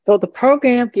So the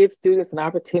program gives students an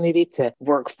opportunity to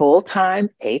work full time,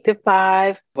 8 to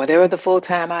 5, whatever the full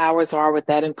time hours are with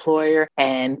that employer,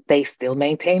 and they still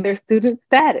maintain their student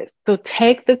status. So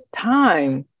take the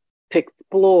time to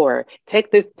explore, take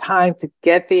this time to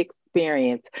get the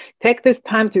experience, take this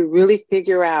time to really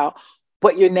figure out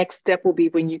what your next step will be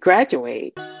when you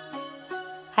graduate.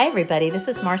 Hi, everybody. This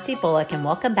is Marcy Bullock, and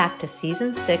welcome back to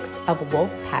Season 6 of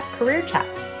Wolfpack Career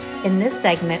Chats. In this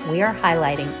segment, we are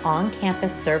highlighting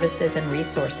on-campus services and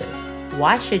resources.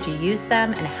 Why should you use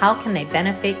them, and how can they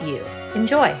benefit you?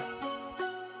 Enjoy.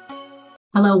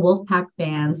 Hello, Wolfpack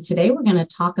fans. Today, we're going to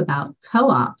talk about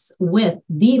co-ops with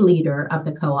the leader of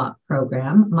the co-op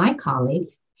program, my colleague,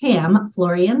 Pam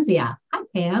Florienzia. Hi,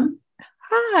 Pam.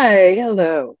 Hi,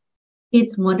 hello.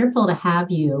 It's wonderful to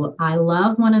have you. I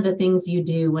love one of the things you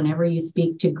do whenever you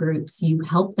speak to groups, you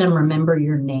help them remember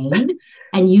your name.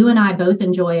 And you and I both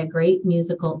enjoy a great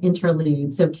musical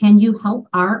interlude. So can you help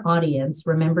our audience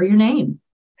remember your name?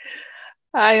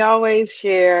 I always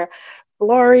share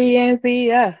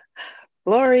Florienzia,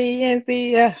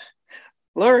 Florienzia,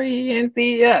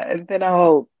 Florienzia. And then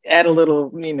I'll add a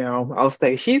little, I'll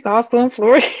say, she's awesome,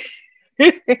 Flori.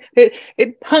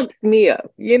 it pumps me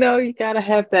up. You got to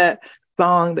have that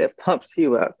song that pumps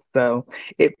you up. So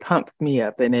it pumps me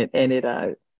up, and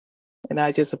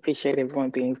I just appreciate everyone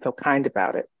being so kind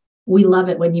about it. We love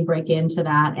it when you break into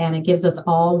that, and it gives us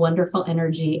all wonderful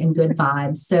energy and good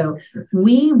vibes. So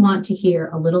we want to hear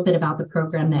a little bit about the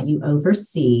program that you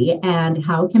oversee and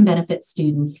how it can benefit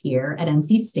students here at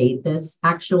NC State. This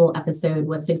actual episode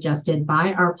was suggested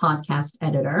by our podcast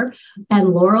editor, and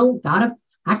Laurel got an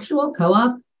actual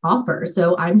co-op offer.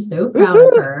 So I'm so proud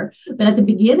of her. But at the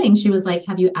beginning, she was like,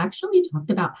 have you actually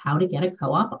talked about how to get a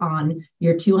co-op on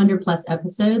your 200 plus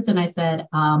episodes? And I said,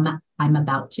 I'm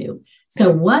about to.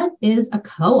 So what is a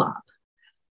co-op?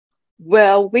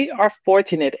 Well, we are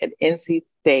fortunate at NC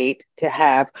State to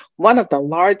have one of the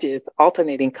largest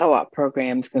alternating co-op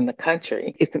programs in the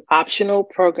country. It's an optional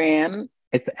program.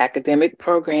 It's an academic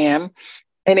program,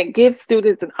 and it gives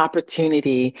students an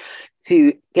opportunity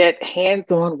to get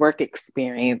hands-on work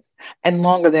experience and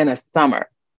longer than a summer.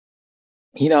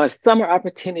 A summer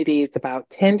opportunity is about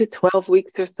 10 to 12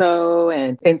 weeks or so.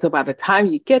 And so by the time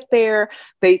you get there,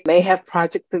 they may have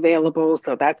projects available.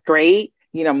 So that's great.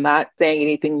 I'm not saying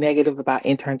anything negative about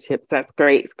internships. That's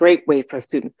great. It's a great way for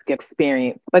students to get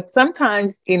experience. But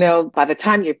sometimes, by the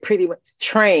time you're pretty much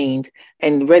trained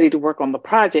and ready to work on the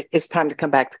project, it's time to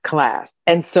come back to class.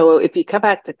 And so if you come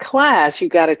back to class, you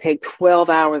got to take 12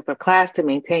 hours of class to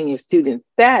maintain your student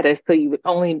status. So you would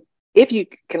only, if you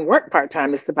can work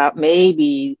part-time, it's about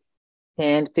maybe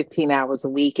 10, 15 hours a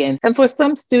week. And for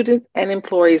some students and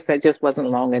employees, that just wasn't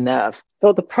long enough.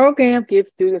 So the program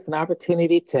gives students an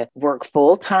opportunity to work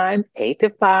full-time, 8 to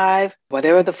 5,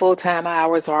 whatever the full-time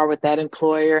hours are with that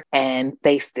employer, and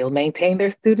they still maintain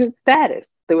their student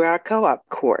status through our co-op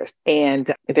course.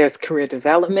 And there's career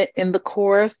development in the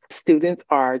course. Students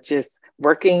are just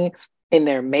working in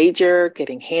their major,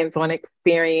 getting hands-on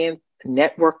experience,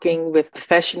 networking with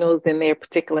professionals in their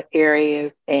particular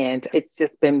areas. And it's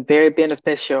just been very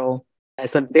beneficial.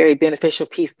 It's a very beneficial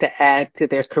piece to add to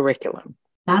their curriculum.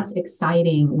 That's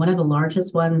exciting. One of the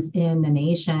largest ones in the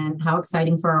nation. How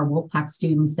exciting for our Wolfpack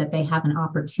students that they have an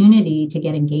opportunity to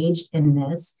get engaged in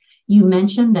this. You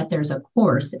mentioned that there's a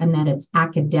course and that it's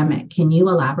academic. Can you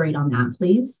elaborate on that,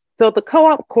 please? So the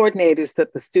co-op coordinators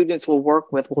that the students will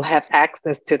work with will have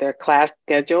access to their class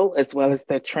schedule as well as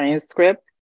their transcript.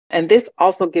 And this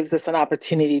also gives us an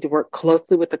opportunity to work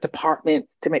closely with the department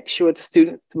to make sure the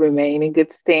students remain in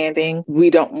good standing. We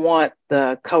don't want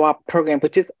the co-op program,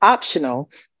 which is optional.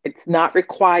 It's not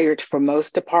required for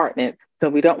most departments. So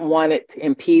we don't want it to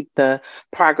impede the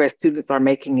progress students are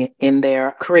making in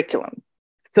their curriculum.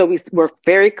 So we work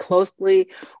very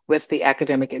closely with the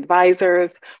academic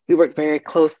advisors. We work very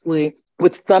closely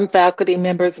with some faculty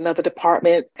members in other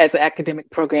departments as an academic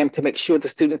program to make sure the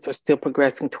students are still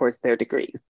progressing towards their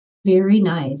degrees. Very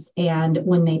nice. And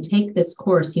when they take this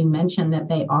course, you mentioned that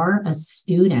they are a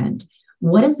student.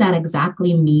 What does that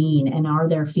exactly mean? And are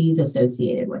there fees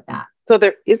associated with that? So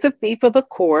there is a fee for the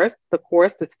course. The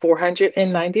course is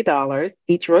 $490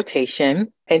 each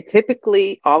rotation. And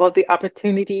typically all of the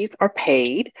opportunities are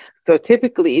paid. So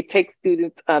typically it takes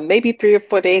students maybe 3 or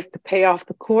 4 days to pay off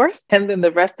the course. And then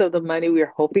the rest of the money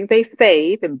we're hoping they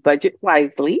save and budget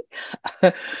wisely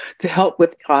to help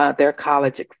with their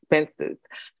college expenses.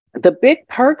 The big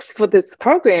perks for this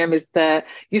program is that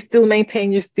you still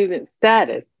maintain your student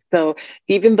status. So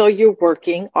even though you're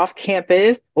working off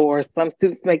campus, or some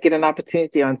students may get an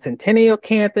opportunity on Centennial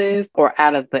campus or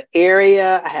out of the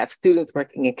area, I have students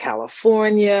working in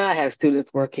California. I have students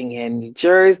working in New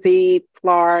Jersey,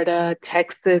 Florida,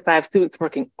 Texas. I have students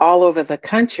working all over the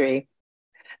country.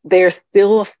 They're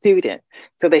still a student.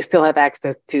 So they still have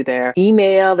access to their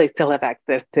email. They still have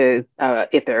access to,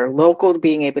 if they're local, to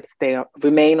being able to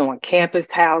remain on campus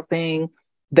housing.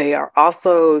 They are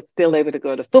also still able to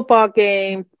go to football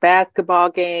games, basketball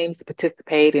games,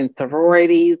 participate in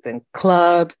sororities and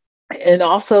clubs, and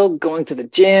also going to the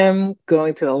gym,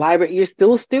 going to the library. You're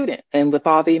still a student, and with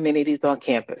all the amenities on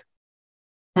campus.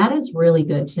 That is really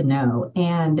good to know.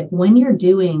 And when you're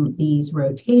doing these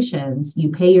rotations, you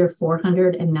pay your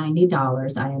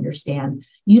 $490, I understand.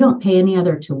 You don't pay any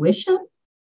other tuition?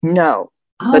 No.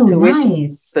 Oh,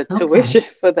 nice. The tuition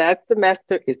for that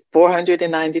semester is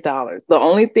 $490. The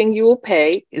only thing you will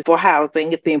pay is for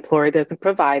housing if the employer doesn't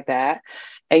provide that.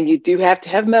 And you do have to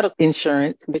have medical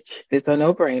insurance, which is a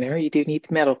no-brainer. You do need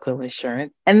medical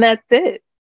insurance, and that's it.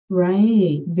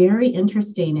 Right. Very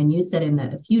interesting. And you said in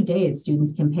a few days,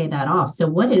 students can pay that off. So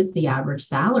what is the average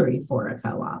salary for a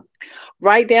co-op?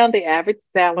 Right now, the average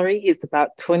salary is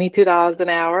about $22 an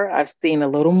hour. I've seen a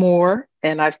little more,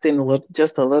 and I've seen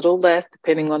just a little less,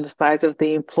 depending on the size of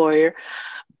the employer.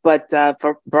 But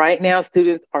for right now,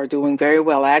 students are doing very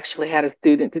well. I actually had a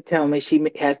student to tell me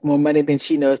she has more money than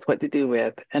she knows what to do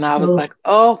with. And I was like,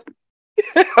 oh,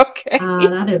 okay.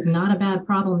 That is not a bad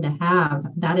problem to have.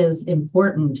 That is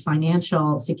important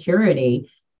financial security.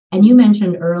 And you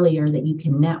mentioned earlier that you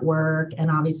can network, and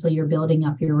obviously you're building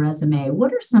up your resume.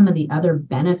 What are some of the other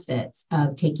benefits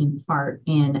of taking part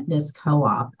in this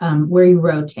co-op where you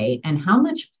rotate, and how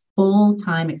much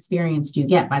full-time experience do you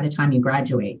get by the time you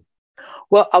graduate?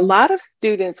 Well, a lot of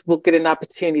students will get an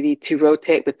opportunity to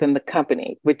rotate within the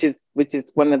company, which is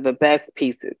one of the best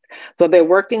pieces. So they're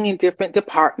working in different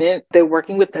departments. They're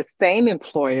working with the same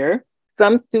employer.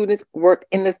 Some students work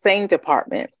in the same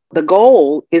department. The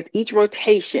goal is each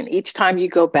rotation, each time you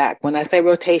go back. When I say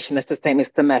rotation, it's the same as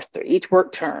semester. Each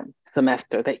work term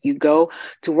semester that you go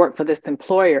to work for this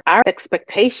employer, our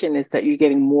expectation is that you're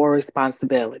getting more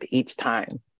responsibility each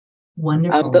time.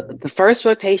 Wonderful. The first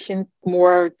rotation,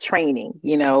 more training,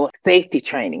 safety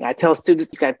training. I tell students,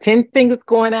 you got 10 fingers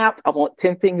going out, I want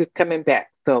 10 fingers coming back.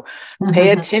 So pay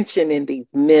attention in these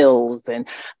mills, and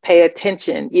pay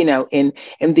attention, in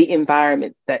the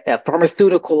environment, that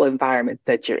pharmaceutical environments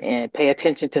that you're in. Pay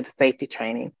attention to the safety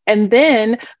training. And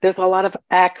then there's a lot of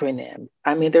acronyms.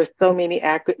 I mean, there's so many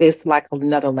acronyms, it's like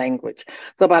another language.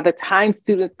 So by the time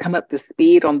students come up to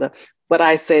speed on the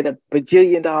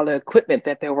bajillion-dollar equipment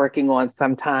that they're working on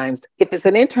sometimes, if it's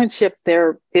an internship,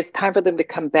 it's time for them to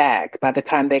come back by the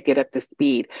time they get up to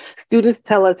speed. Students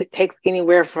tell us it takes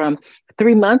anywhere from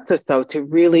 3 months or so to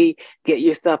really get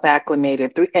yourself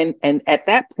acclimated. And at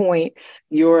that point,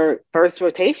 your first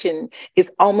rotation is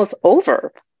almost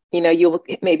over. You'll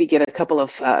maybe get a couple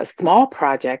of small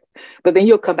projects, but then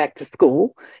you'll come back to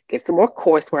school, get some more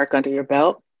coursework under your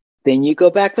belt. Then you go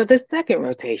back for the second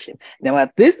rotation. Now,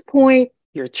 at this point,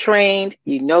 you're trained,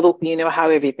 you know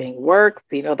how everything works,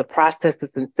 you know the processes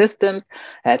and systems.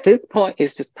 At this point,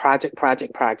 it's just project.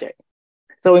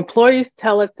 So employers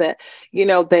tell us that,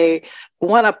 they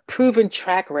want a proven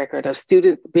track record of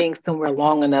students being somewhere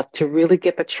long enough to really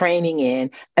get the training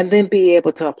in and then be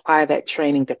able to apply that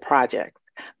training to projects.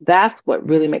 That's what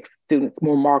really makes students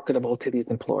more marketable to these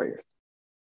employers.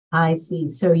 I see.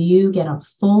 So you get a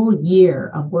full year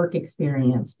of work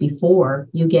experience before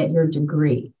you get your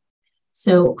degree.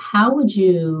 So how would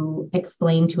you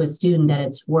explain to a student that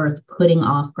it's worth putting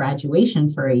off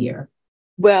graduation for a year?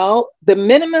 Well, the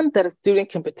minimum that a student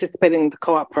can participate in the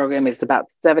co-op program is about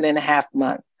 7.5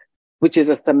 months, which is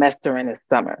a semester and a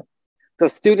summer. So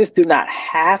students do not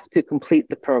have to complete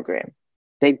the program.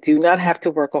 They do not have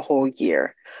to work a whole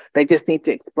year. They just need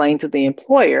to explain to the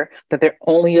employer that they're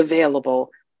only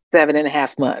available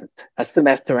 7.5 months, a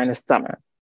semester and a summer.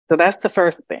 So that's the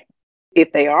first thing.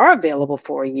 If they are available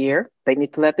for a year, they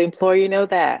need to let the employer know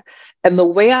that. And the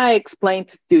way I explain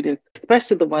to students,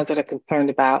 especially the ones that are concerned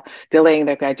about delaying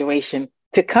their graduation,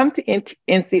 to come to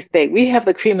NC State, we have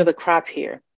the cream of the crop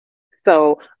here.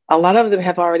 So a lot of them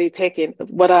have already taken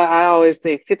what I always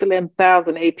say,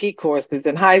 51,000 AP courses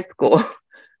in high school.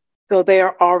 So they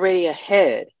are already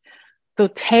ahead. So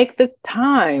take this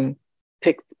time to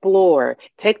explore,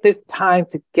 take this time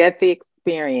to get the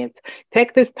experience,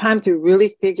 take this time to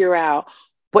really figure out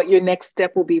what your next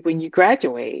step will be when you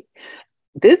graduate.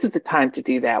 This is the time to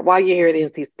do that while you're here at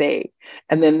NC State.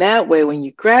 And then that way, when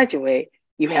you graduate,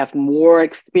 you have more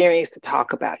experience to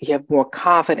talk about. You have more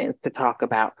confidence to talk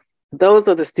about. those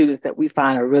are the students that we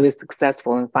find are really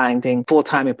successful in finding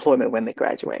full-time employment when they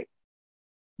graduate.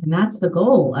 And that's the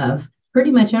goal of pretty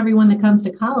much everyone that comes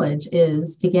to college,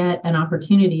 is to get an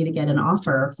opportunity to get an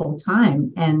offer full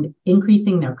time, and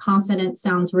increasing their confidence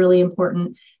sounds really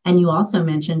important. And you also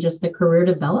mentioned just the career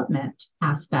development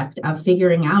aspect of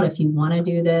figuring out if you want to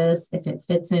do this, if it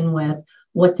fits in with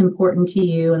what's important to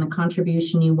you and the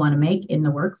contribution you want to make in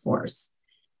the workforce.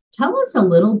 Tell us a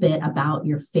little bit about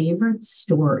your favorite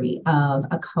story of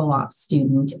a co-op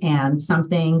student and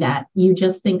something that you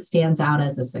just think stands out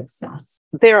as a success.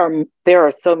 There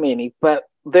are so many, but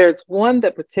there's one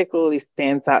that particularly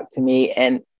stands out to me.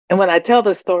 And when I tell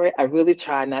the story, I really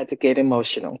try not to get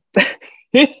emotional.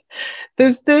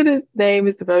 The student's name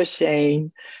is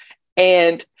Roshane,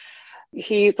 and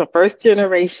he was a first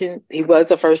generational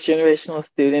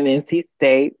student in NC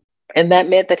State. And that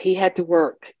meant that he had to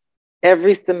work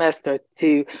every semester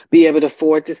to be able to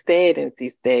afford to stay at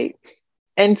NC State.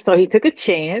 And so he took a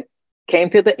chance,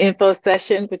 came to the info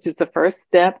session, which is the first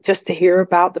step, just to hear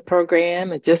about the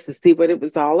program and just to see what it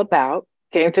was all about.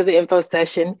 Came to the info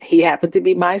session. He happened to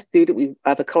be my student. We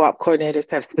other co-op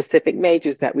coordinators have specific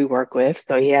majors that we work with.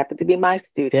 So he happened to be my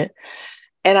student.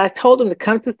 And I told him to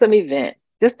come to some event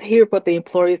just to hear what the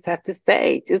employers have to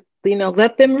say. Just,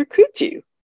 let them recruit you.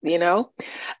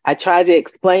 I tried to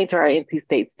explain to our NC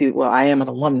State student, well, I am an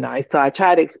alumni, so I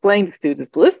try to explain to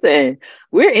students, listen,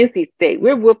 we're NC State,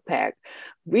 we're Wolfpack.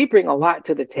 We bring a lot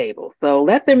to the table, so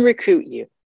let them recruit you.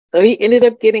 So he ended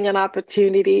up getting an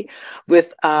opportunity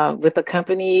with a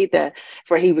company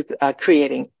where he was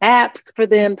creating apps for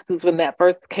them. This is when that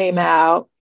first came out.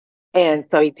 And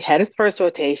so he had his first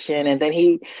rotation, and then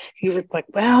he was like,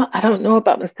 well, I don't know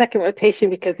about the second rotation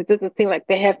because it doesn't seem like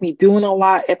they have me doing a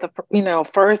lot at the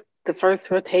first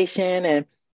rotation, and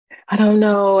I don't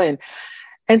know. And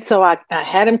so I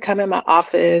had him come in my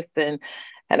office, and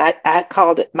I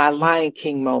called it my Lion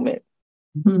King moment.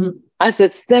 Mm-hmm. I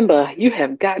said, Simba, you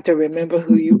have got to remember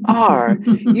who you are.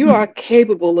 You are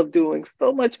capable of doing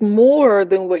so much more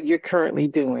than what you're currently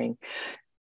doing.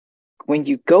 When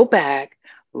you go back,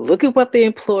 look at what the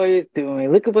employer is doing.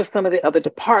 Look at what some of the other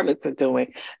departments are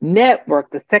doing.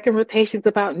 Network. The second rotation is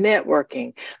about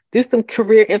networking. Do some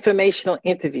career informational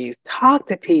interviews. Talk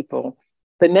to people.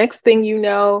 The next thing you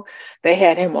know, they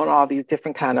had him on all these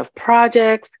different kind of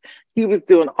projects. He was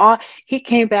doing he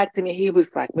came back to me. He was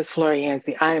like, Miss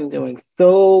Florianzi, I am doing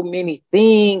so many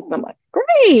things. I'm like,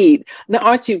 great. Now,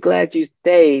 aren't you glad you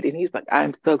stayed? And he's like,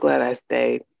 I'm so glad I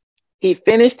stayed. He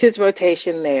finished his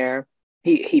rotation there.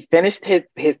 He finished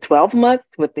his 12 months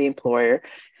with the employer.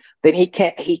 Then he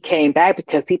came back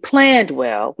because he planned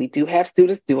well. We do have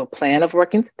students do a plan of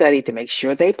work and study to make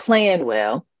sure they plan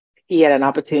well. He had an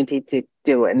opportunity to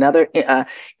do another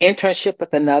internship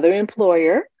with another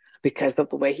employer because of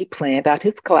the way he planned out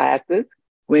his classes.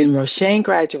 When Roshane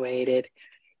graduated,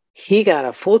 he got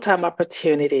a full-time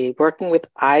opportunity working with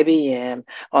IBM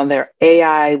on their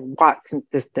AI Watson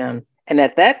system. And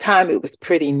at that time, it was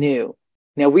pretty new.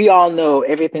 Now, we all know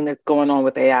everything that's going on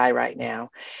with AI right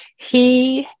now.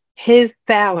 His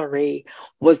salary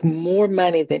was more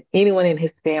money than anyone in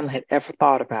his family had ever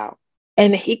thought about.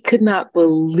 And he could not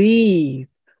believe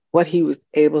what he was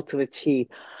able to achieve.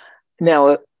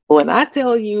 Now, when I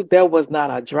tell you there was not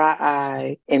a dry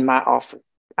eye in my office,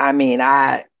 I mean,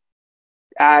 I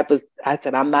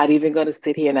said, I'm not even going to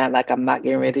sit here and act like I'm not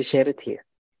getting ready to shed a tear.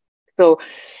 So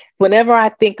whenever I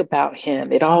think about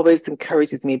him, it always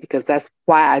encourages me because that's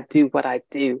why I do what I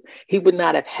do. He would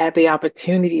not have had the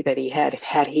opportunity that he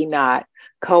had he not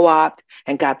co-opted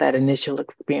and got that initial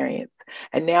experience.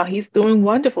 And now he's doing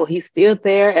wonderful. He's still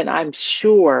there, and I'm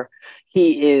sure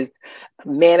he is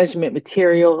management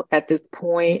material at this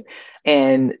point.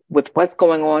 And with what's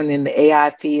going on in the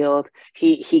AI field,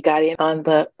 he got in on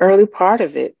the early part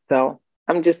of it. So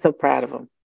I'm just so proud of him.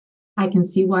 I can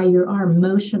see why you are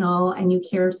emotional and you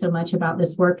care so much about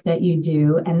this work that you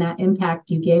do and that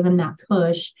impact. You gave him that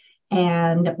push,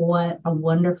 and what a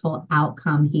wonderful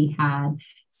outcome he had.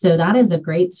 So that is a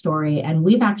great story. And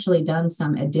we've actually done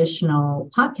some additional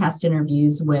podcast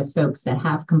interviews with folks that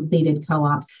have completed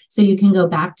co-ops. So you can go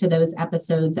back to those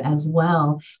episodes as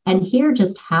well and hear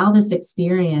just how this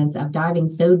experience of diving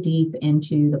so deep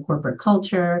into the corporate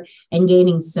culture and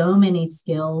gaining so many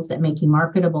skills that make you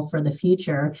marketable for the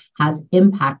future has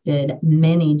impacted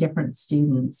many different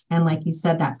students. And like you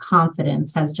said, that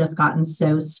confidence has just gotten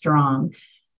so strong.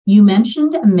 You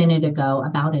mentioned a minute ago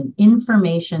about an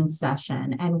information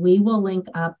session, and we will link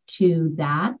up to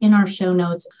that in our show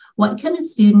notes. What can a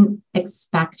student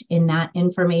expect in that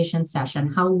information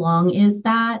session? How long is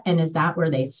that? And is that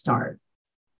where they start?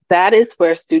 That is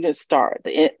where students start.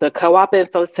 The co-op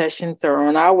info sessions are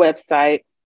on our website.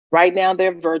 Right now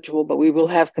they're virtual, but we will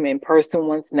have some in-person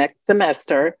ones next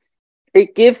semester.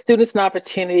 It gives students an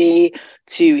opportunity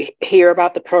to hear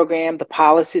about the program, the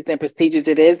policies and procedures.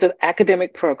 It is an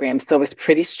academic program, so it's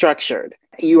pretty structured.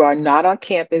 You are not on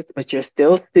campus, but you're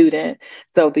still a student.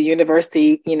 So the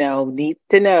university, needs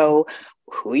to know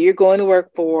who you're going to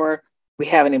work for. We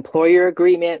have an employer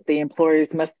agreement the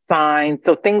employers must sign.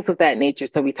 So things of that nature.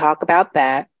 So we talk about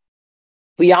that.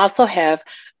 We also have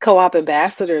co-op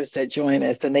ambassadors that join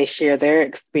us and they share their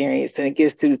experience, and it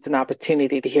gives students an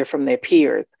opportunity to hear from their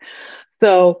peers.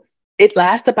 So it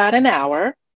lasts about an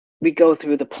hour. We go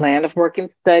through the plan of work and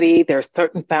study. There are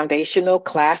certain foundational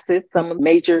classes,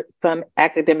 some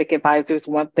academic advisors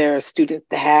want their students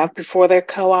to have before their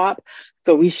co-op.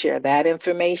 So we share that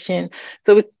information.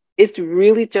 So it's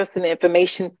really just an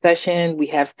information session. We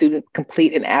have students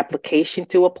complete an application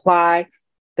to apply.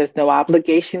 There's no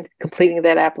obligation to completing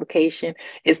that application.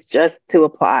 It's just to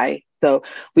apply. So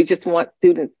we just want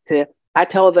students I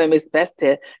tell them it's best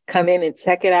to come in and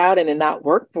check it out and it not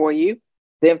work for you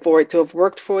than for it to have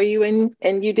worked for you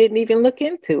and you didn't even look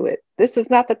into it. This is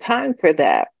not the time for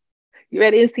that. You're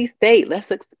at NC State.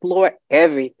 Let's explore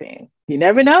everything. You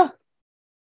never know.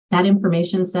 That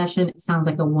information session sounds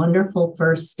like a wonderful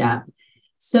first step.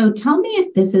 So tell me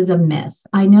if this is a myth.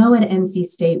 I know at NC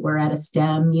State, we're at a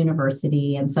STEM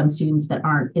university, and some students that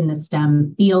aren't in the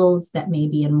STEM fields, that may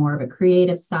be in more of a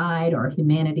creative side or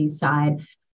humanities side,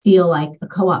 feel like a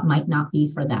co-op might not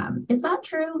be for them. Is that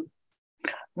true?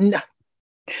 No.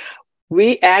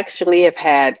 We actually have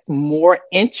had more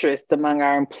interest among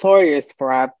our employers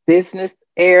for our business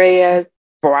areas,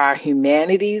 for our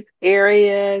humanities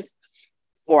areas,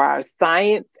 for our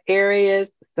science areas.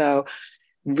 So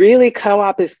really,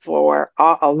 co-op is for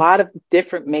a lot of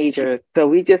different majors. So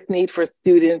we just need for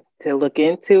students to look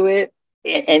into it.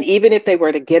 And even if they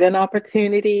were to get an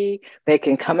opportunity, they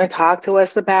can come and talk to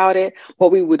us about it.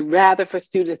 What we would rather for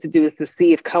students to do is to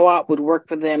see if co-op would work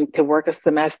for them to work a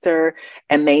semester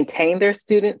and maintain their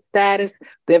student status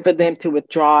than for them to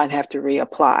withdraw and have to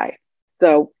reapply.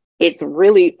 So it's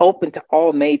really open to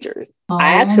all majors.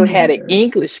 I actually had an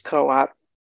English co-op,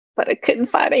 but I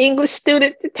couldn't find an English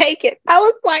student to take it. I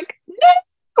was like,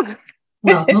 no.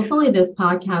 Well, hopefully this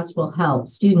podcast will help.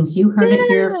 Students, you heard it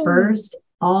here first.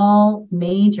 All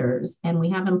majors, and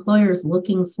we have employers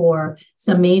looking for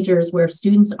some majors where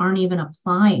students aren't even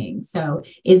applying. So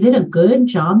is it a good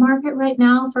job market right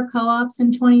now for co-ops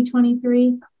in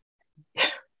 2023?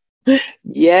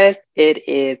 Yes, it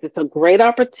is. It's a great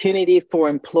opportunity for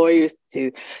employers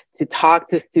to talk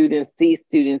to students,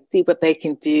 see what they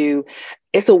can do.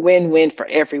 It's a win-win for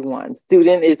everyone.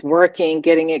 Student is working,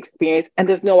 getting experience, and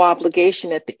there's no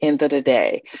obligation at the end of the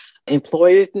day.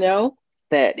 Employers know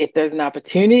that if there's an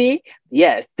opportunity,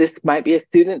 yes, this might be a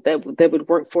student that would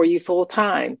work for you full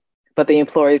time. But the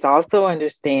employers also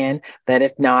understand that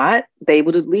if not, they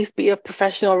would at least be a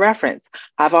professional reference.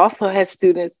 I've also had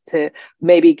students to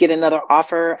maybe get another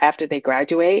offer after they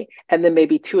graduate, and then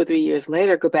maybe 2 or 3 years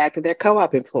later, go back to their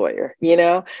co-op employer,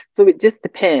 So it just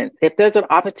depends. If there's an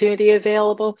opportunity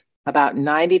available, about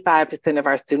 95% of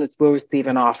our students will receive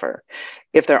an offer.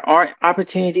 If there aren't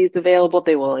opportunities available,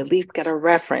 they will at least get a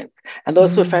reference. And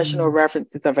those professional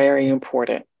references are very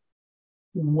important.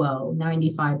 Whoa,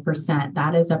 95%.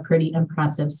 That is a pretty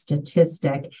impressive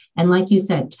statistic. And like you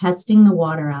said, testing the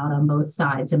water out on both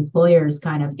sides, employers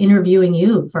kind of interviewing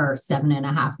you for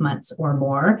 7.5 months or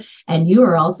more. And you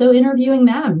are also interviewing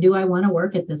them. Do I want to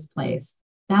work at this place?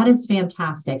 That is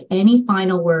fantastic. Any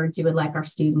final words you would like our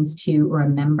students to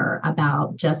remember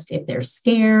about just if they're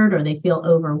scared or they feel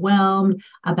overwhelmed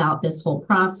about this whole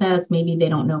process? Maybe they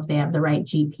don't know if they have the right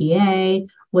GPA.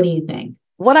 What do you think?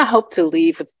 What I hope to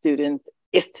leave with students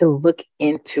is to look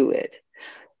into it.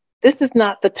 This is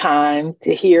not the time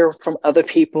to hear from other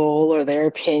people or their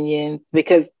opinions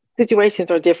because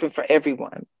situations are different for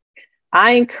everyone.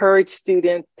 I encourage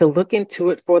students to look into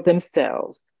it for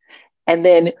themselves. And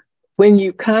then when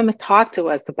you come and talk to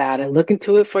us about it, look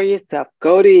into it for yourself,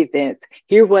 go to events,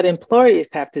 hear what employers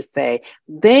have to say,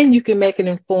 then you can make an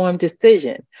informed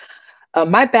decision.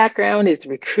 My background is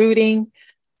recruiting,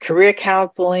 career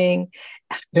counseling,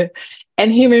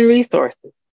 and human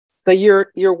resources. So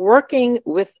you're working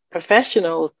with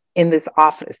professionals in this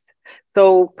office.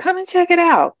 So come and check it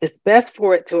out. It's best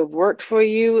for it to have worked for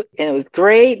you, and it was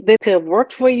great that to have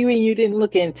worked for you and you didn't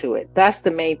look into it. That's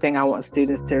the main thing I want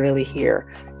students to really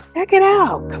hear. Check it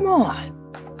out. Come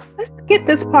on. Let's get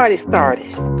this party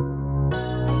started.